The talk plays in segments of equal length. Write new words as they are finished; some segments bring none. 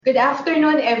Good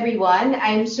afternoon, everyone.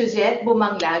 I'm Suzette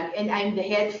Bumanglag, and I'm the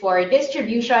head for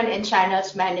Distribution and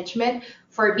Channels Management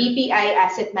for BPI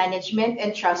Asset Management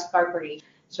and Trust Corporation.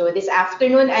 So this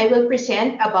afternoon, I will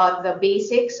present about the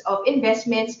basics of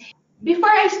investments.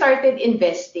 Before I started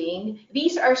investing,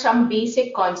 these are some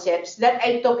basic concepts that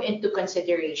I took into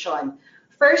consideration.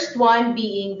 First one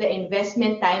being the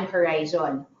investment time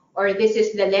horizon, or this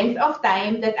is the length of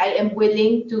time that I am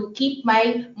willing to keep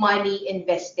my money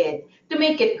invested to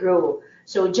make it grow.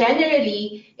 So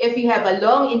generally, if you have a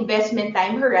long investment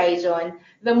time horizon,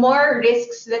 the more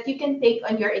risks that you can take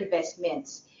on your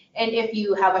investments. And if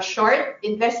you have a short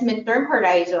investment term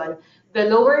horizon, the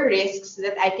lower risks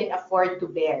that I can afford to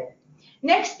bear.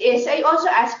 Next is I also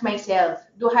ask myself,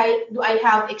 do I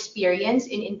have experience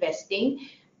in investing?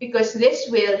 Because this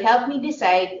will help me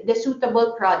decide the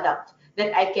suitable product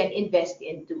that I can invest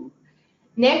into.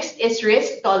 Next is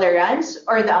risk tolerance,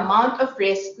 or the amount of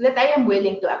risk that I am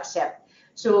willing to accept.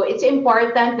 So it's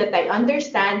important that I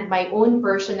understand my own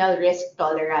personal risk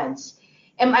tolerance.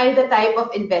 Am I the type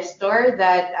of investor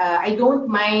that I don't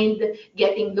mind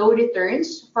getting low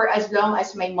returns for as long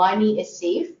as my money is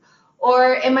safe?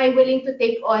 Or am I willing to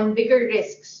take on bigger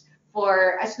risks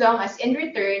for as long as in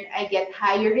return I get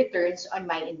higher returns on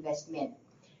my investment?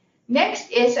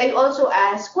 Next is I also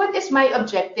ask, what is my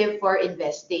objective for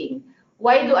investing?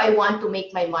 Why do I want to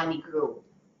make my money grow?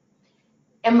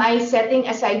 Am I setting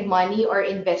aside money or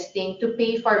investing to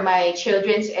pay for my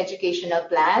children's educational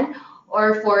plan?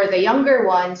 Or for the younger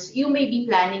ones, you may be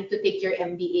planning to take your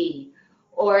MBA.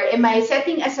 Or am I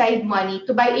setting aside money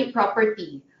to buy a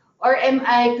property? Or am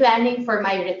I planning for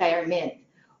my retirement?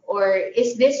 Or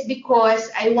is this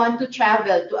because I want to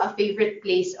travel to a favorite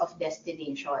place of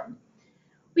destination?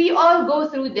 We all go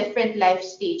through different life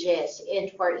stages,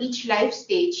 and for each life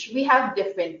stage, we have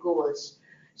different goals.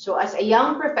 So as a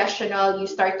young professional, you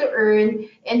start to earn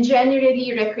and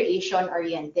generally recreation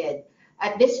oriented.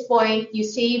 At this point, you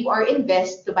save or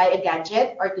invest to buy a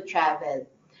gadget or to travel.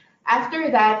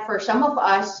 After that, for some of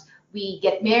us, we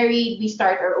get married, we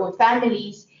start our own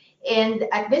families, and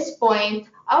at this point,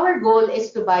 our goal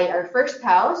is to buy our first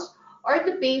house or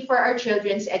to pay for our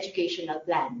children's educational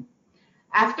plan.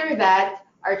 After that,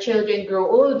 our children grow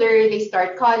older, they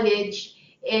start college,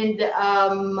 and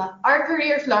our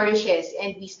career flourishes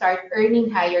and we start earning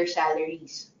higher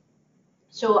salaries.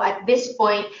 So at this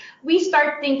point, we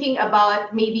start thinking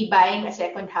about maybe buying a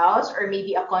second house or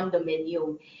maybe a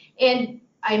condominium. And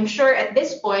I'm sure at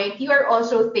this point, you are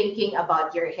also thinking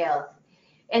about your health.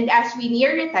 And as we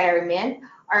near retirement,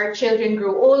 our children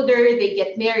grow older, they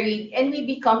get married, and we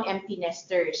become empty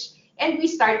nesters. And we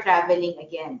start traveling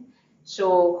again.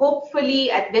 So hopefully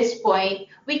at this point,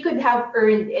 we could have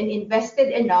earned and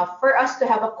invested enough for us to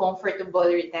have a comfortable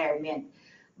retirement.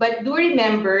 But do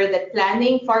remember that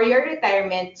planning for your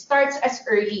retirement starts as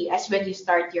early as when you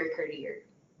start your career.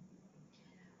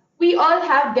 We all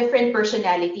have different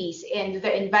personalities, and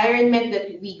the environment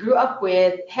that we grew up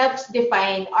with helps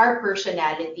define our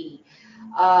personality.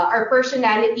 Our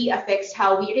personality affects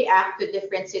how we react to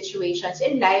different situations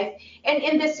in life, and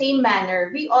in the same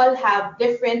manner, we all have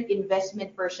different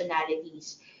investment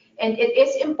personalities. And it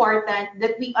is important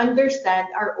that we understand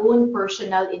our own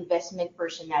personal investment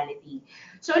personality.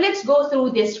 So let's go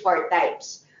through these four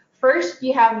types. First,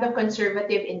 you have the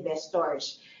conservative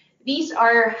investors. These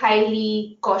are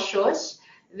highly cautious.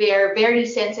 They're very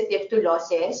sensitive to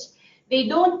losses. They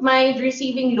don't mind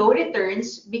receiving low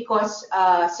returns because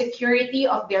security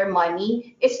of their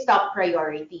money is top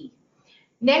priority.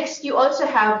 Next, you also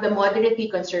have the moderately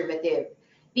conservative.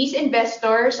 These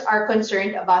investors are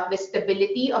concerned about the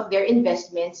stability of their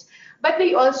investments, but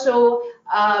they also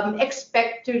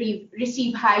expect to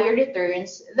receive higher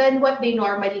returns than what they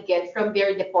normally get from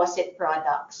their deposit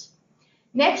products.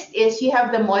 Next is you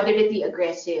have the moderately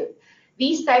aggressive.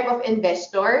 These type of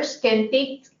investors can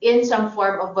take in some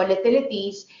form of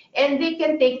volatilities and they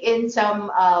can take in some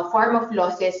form of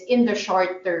losses in the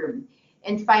short term.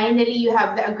 And finally, you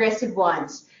have the aggressive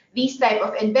ones. These type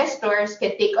of investors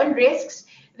can take on risks.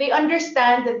 They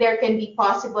understand that there can be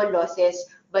possible losses,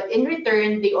 but in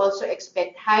return, they also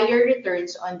expect higher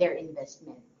returns on their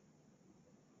investment.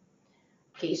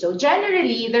 Okay, so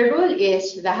generally, the rule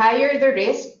is the higher the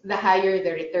risk, the higher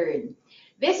the return.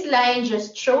 This line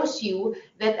just shows you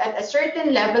that at a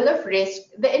certain level of risk,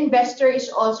 the investor is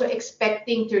also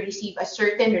expecting to receive a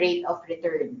certain rate of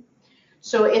return.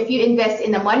 So if you invest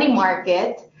in a money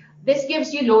market, this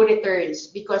gives you low returns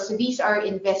because these are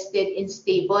invested in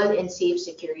stable and safe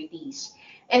securities.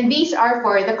 And these are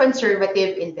for the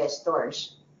conservative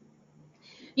investors.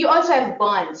 You also have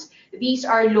bonds. These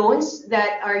are loans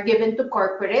that are given to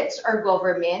corporates or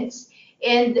governments,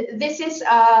 And this is,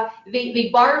 they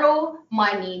borrow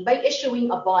money by issuing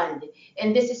a bond.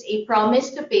 And this is a promise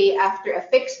to pay after a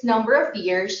fixed number of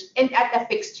years and at a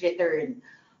fixed return.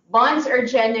 Bonds are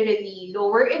generally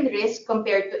lower in risk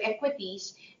compared to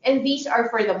equities, and these are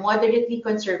for the moderately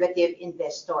conservative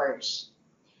investors.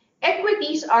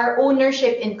 Equities are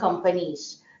ownership in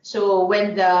companies. So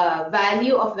when the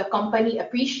value of the company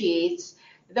appreciates,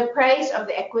 the price of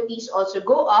the equities also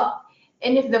go up.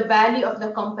 And if the value of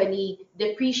the company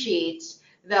depreciates,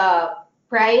 the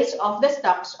price of the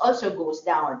stocks also goes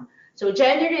down. So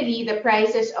generally, the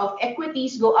prices of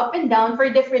equities go up and down for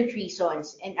different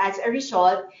reasons. And as a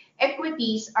result,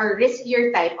 equities are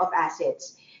riskier type of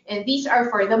assets. And these are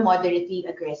for the moderately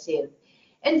aggressive.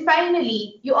 And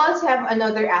finally, you also have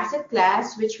another asset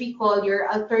class, which we call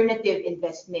your alternative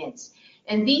investments.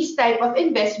 And these type of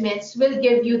investments will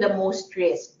give you the most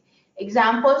risk.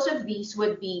 Examples of these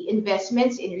would be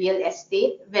investments in real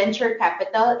estate, venture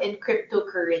capital, and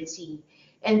cryptocurrency.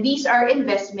 And these are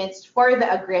investments for the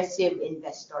aggressive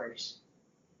investors.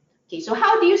 Okay, so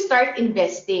how do you start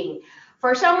investing?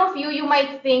 For some of you, you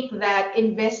might think that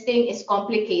investing is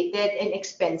complicated and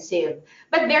expensive,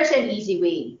 but there's an easy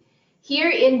way.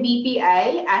 Here in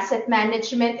BPI, Asset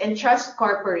Management and Trust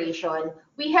Corporation,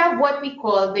 we have what we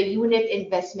call the Unit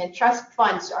Investment Trust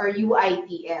Funds, or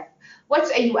UITF. What's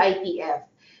a UITF?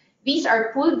 These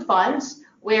are pooled funds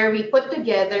where we put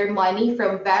together money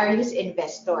from various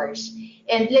investors.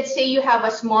 And let's say you have a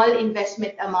small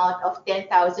investment amount of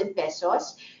 10,000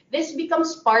 pesos. This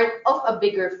becomes part of a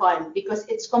bigger fund because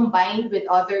it's combined with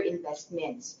other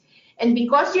investments. And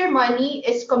because your money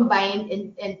is combined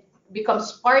and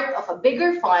becomes part of a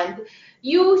bigger fund,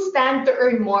 you stand to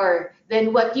earn more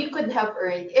than what you could have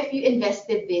earned if you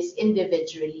invested this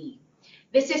individually.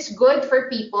 This is good for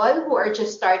people who are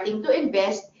just starting to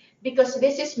invest because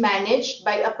this is managed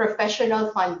by a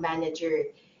professional fund manager.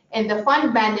 And the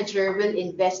fund manager will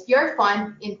invest your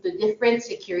fund into different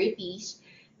securities.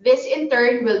 This in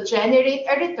turn will generate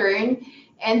a return,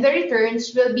 and the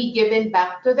returns will be given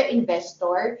back to the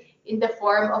investor in the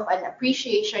form of an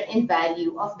appreciation in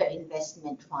value of the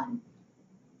investment fund.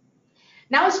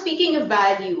 Now, speaking of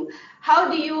value, how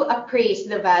do you appraise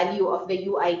the value of the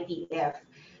UITF?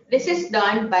 This is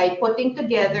done by putting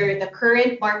together the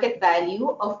current market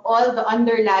value of all the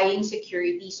underlying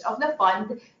securities of the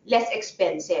fund, less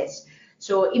expenses.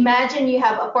 So imagine you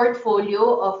have a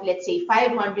portfolio of, let's say,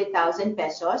 500,000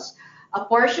 pesos. A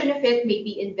portion of it may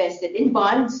be invested in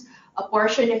bonds, a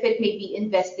portion of it may be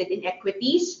invested in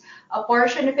equities, a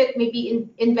portion of it may be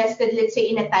invested, let's say,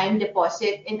 in a time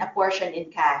deposit, and a portion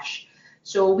in cash.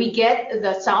 So we get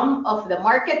the sum of the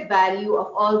market value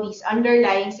of all these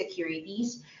underlying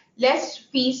securities, less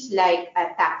fees like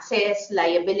taxes,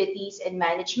 liabilities, and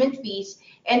management fees,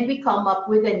 and we come up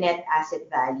with a net asset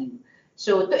value.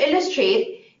 So to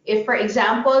illustrate, if, for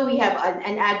example, we have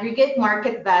an aggregate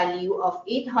market value of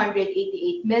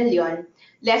 888 million,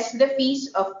 less the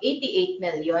fees of 88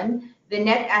 million, the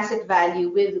net asset value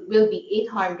will be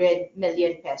 800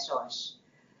 million pesos.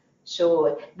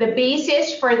 So the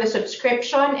basis for the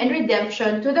subscription and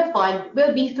redemption to the fund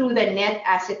will be through the net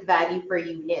asset value per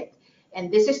unit. And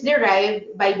this is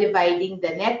derived by dividing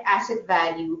the net asset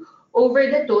value over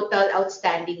the total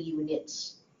outstanding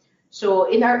units.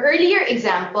 So in our earlier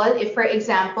example, if, for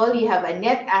example, you have a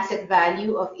net asset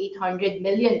value of 800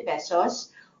 million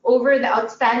pesos over the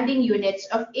outstanding units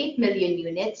of 8 million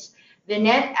units, the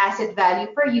net asset value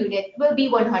per unit will be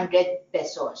 100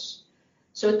 pesos.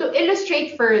 So to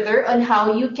illustrate further on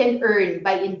how you can earn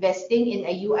by investing in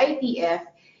a UITF,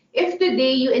 if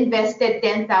today you invested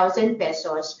 10,000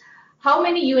 pesos, how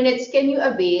many units can you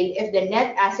avail if the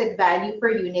net asset value per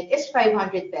unit is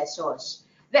 500 pesos?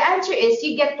 The answer is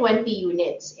you get 20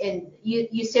 units, and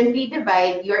you simply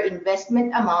divide your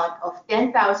investment amount of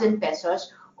 10,000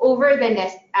 pesos over the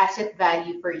net asset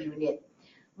value per unit.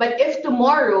 But if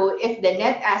tomorrow, if the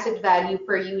net asset value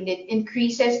per unit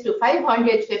increases to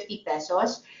 550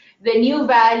 pesos, the new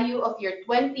value of your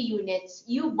 20 units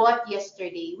you bought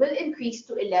yesterday will increase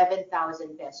to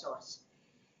 11,000 pesos.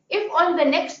 If on the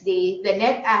next day, the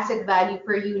net asset value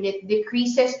per unit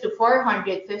decreases to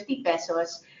 450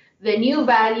 pesos, the new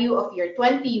value of your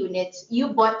 20 units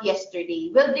you bought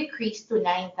yesterday will decrease to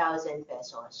 9,000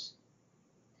 pesos.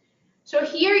 So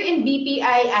here in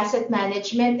BPI Asset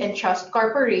Management and Trust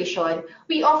Corporation,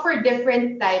 we offer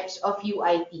different types of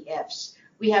UITFs.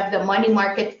 We have the money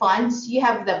market funds, you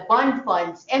have the bond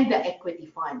funds, and the equity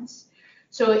funds.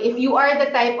 So if you are the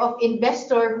type of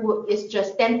investor who is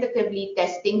just tentatively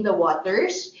testing the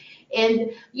waters,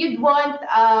 and you'd want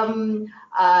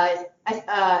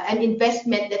an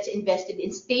investment that's invested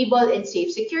in stable and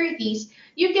safe securities,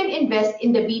 you can invest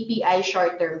in the BPI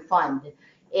short-term fund.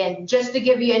 And just to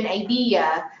give you an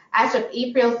idea, as of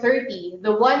April 30,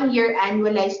 the one-year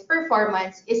annualized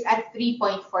performance is at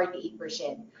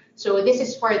 3.48%. So this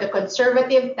is for the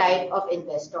conservative type of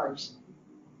investors.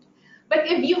 But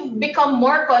if you've become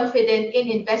more confident in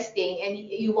investing and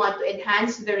you want to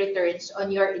enhance the returns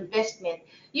on your investment,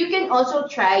 you can also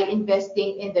try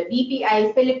investing in the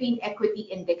BPI Philippine Equity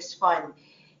Index Fund.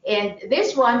 And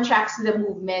this one tracks the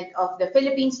movement of the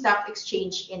Philippine Stock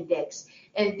Exchange Index.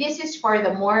 And this is for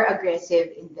the more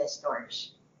aggressive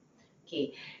investors.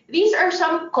 Okay, these are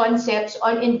some concepts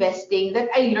on investing that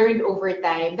I learned over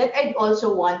time that I'd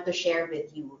also want to share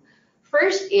with you.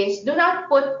 First is, do not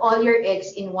put all your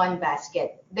eggs in one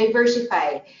basket.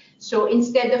 Diversify. So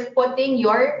instead of putting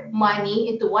your money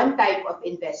into one type of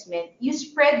investment, you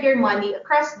spread your money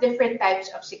across different types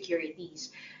of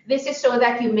securities. This is so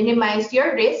that you minimize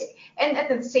your risk and at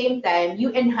the same time,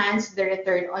 you enhance the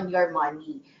return on your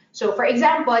money. So for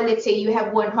example, let's say you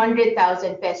have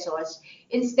 100,000 pesos.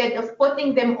 Instead of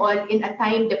putting them all in a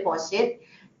time deposit,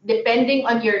 depending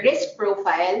on your risk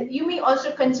profile, you may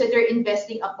also consider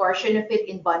investing a portion of it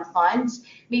in bond funds,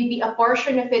 maybe a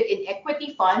portion of it in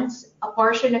equity funds, a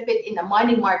portion of it in a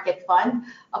money market fund,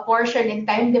 a portion in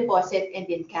time deposit, and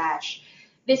in cash.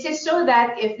 This is so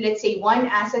that if, let's say, one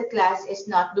asset class is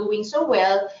not doing so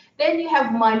well, then you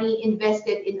have money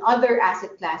invested in other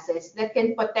asset classes that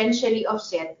can potentially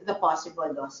offset the possible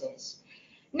losses.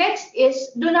 Next is,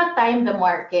 do not time the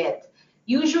market.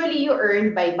 Usually you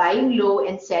earn by buying low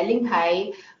and selling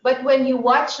high, but when you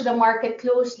watch the market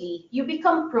closely, you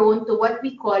become prone to what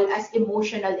we call as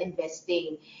emotional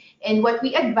investing. And what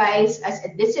we advise as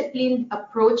a disciplined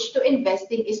approach to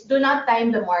investing is do not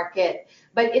time the market,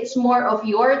 but it's more of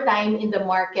your time in the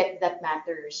market that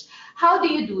matters. How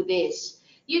do you do this?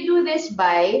 You do this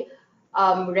by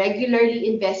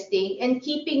regularly investing and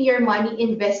keeping your money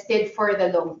invested for the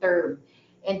long term.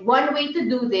 And one way to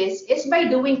do this is by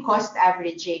doing cost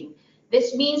averaging.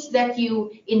 This means that you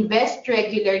invest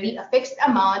regularly a fixed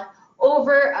amount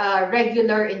over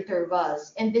regular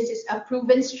intervals. And this is a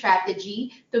proven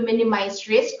strategy to minimize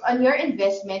risk on your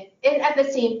investment and at the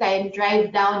same time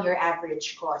drive down your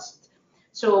average cost.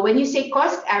 So when you say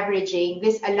cost averaging,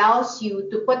 this allows you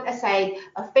to put aside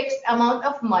a fixed amount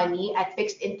of money at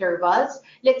fixed intervals,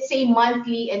 let's say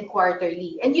monthly and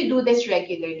quarterly, and you do this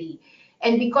regularly.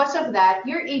 And because of that,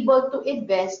 you're able to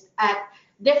invest at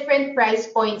different price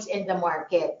points in the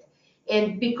market.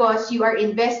 And because you are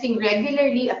investing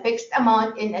regularly a fixed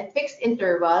amount in at fixed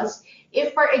intervals,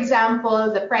 if, for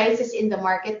example, the prices in the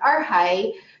market are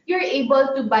high, you're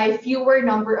able to buy fewer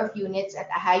number of units at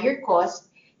a higher cost.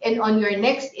 And on your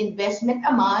next investment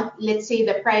amount, let's say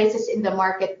the prices in the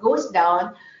market goes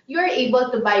down, you're able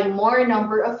to buy more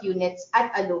number of units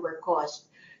at a lower cost.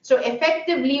 So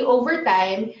effectively, over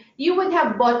time, you would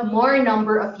have bought more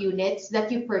number of units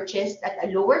that you purchased at a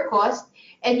lower cost,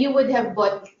 and you would have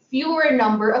bought fewer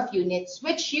number of units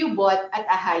which you bought at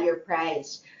a higher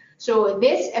price. So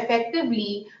this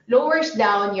effectively lowers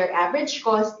down your average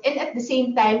cost, and at the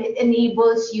same time, it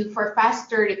enables you for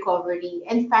faster recovery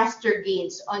and faster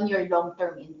gains on your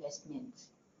long-term investments.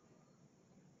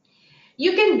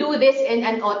 You can do this in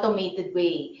an automated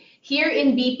way. Here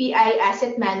in BPI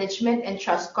Asset Management and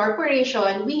Trust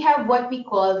Corporation, we have what we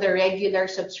call the regular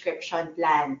subscription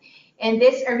plan. And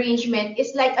this arrangement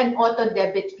is like an auto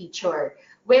debit feature,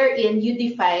 wherein you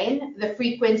define the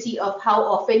frequency of how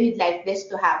often you'd like this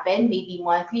to happen, maybe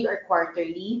monthly or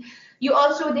quarterly. You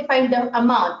also define the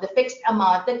amount, the fixed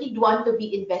amount that you'd want to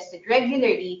be invested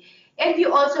regularly. And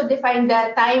you also define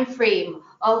the time frame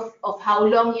of how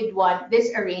long you'd want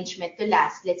this arrangement to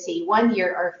last, let's say 1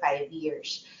 year or 5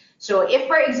 years. So if,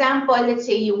 for example, let's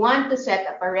say you want to set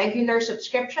up a regular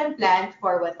subscription plan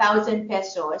for 1,000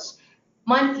 pesos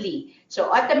monthly.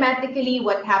 So automatically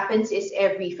what happens is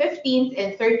every 15th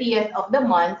and 30th of the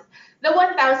month, the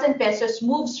 1,000 pesos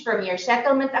moves from your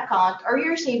settlement account or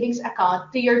your savings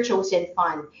account to your chosen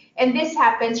fund. And this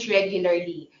happens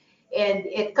regularly. And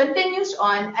it continues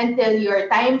on until your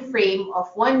time frame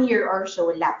of 1 year or so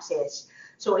lapses.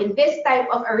 So in this type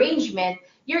of arrangement,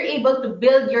 you're able to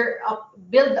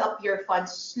build up your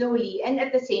funds slowly and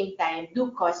at the same time do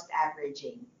cost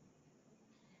averaging.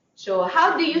 So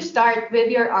how do you start with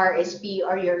your RSP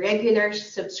or your regular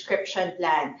subscription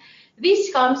plan?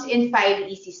 This comes in 5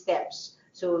 easy steps.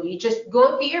 So you just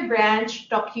go to your branch,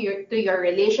 talk to your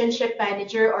relationship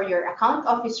manager or your account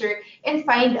officer and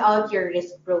find out your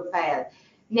risk profile.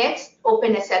 Next,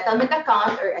 open a settlement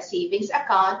account or a savings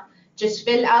account. Just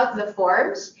fill out the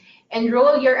forms.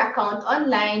 enroll your account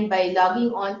online by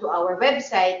logging on to our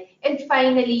website, and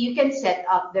finally, you can set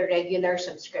up the regular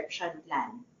subscription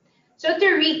plan. So to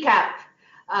recap,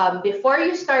 before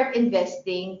you start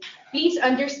investing, please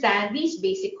understand these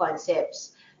basic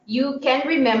concepts. You can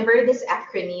remember this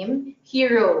acronym,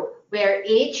 HERO, where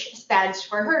H stands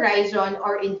for Horizon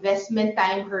or Investment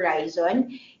Time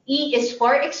Horizon, E is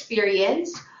for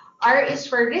Experience, R is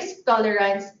for Risk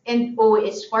Tolerance, and O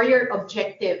is for your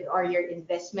objective or your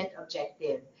investment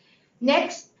objective.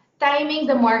 Next, timing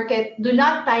the market. Do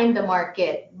not time the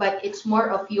market, but it's more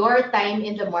of your time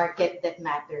in the market that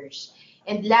matters.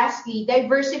 And lastly,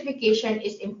 diversification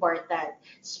is important.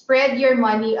 Spread your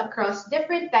money across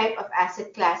different type of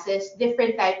asset classes,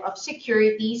 different type of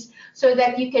securities, so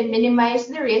that you can minimize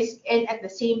the risk and at the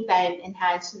same time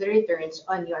enhance the returns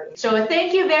on your. So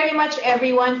thank you very much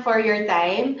everyone for your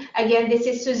time. Again, this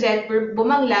is Suzette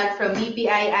Bumanglag from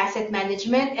BPI Asset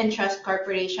Management and Trust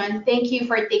Corporation. Thank you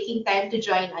for taking time to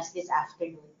join us this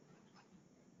afternoon.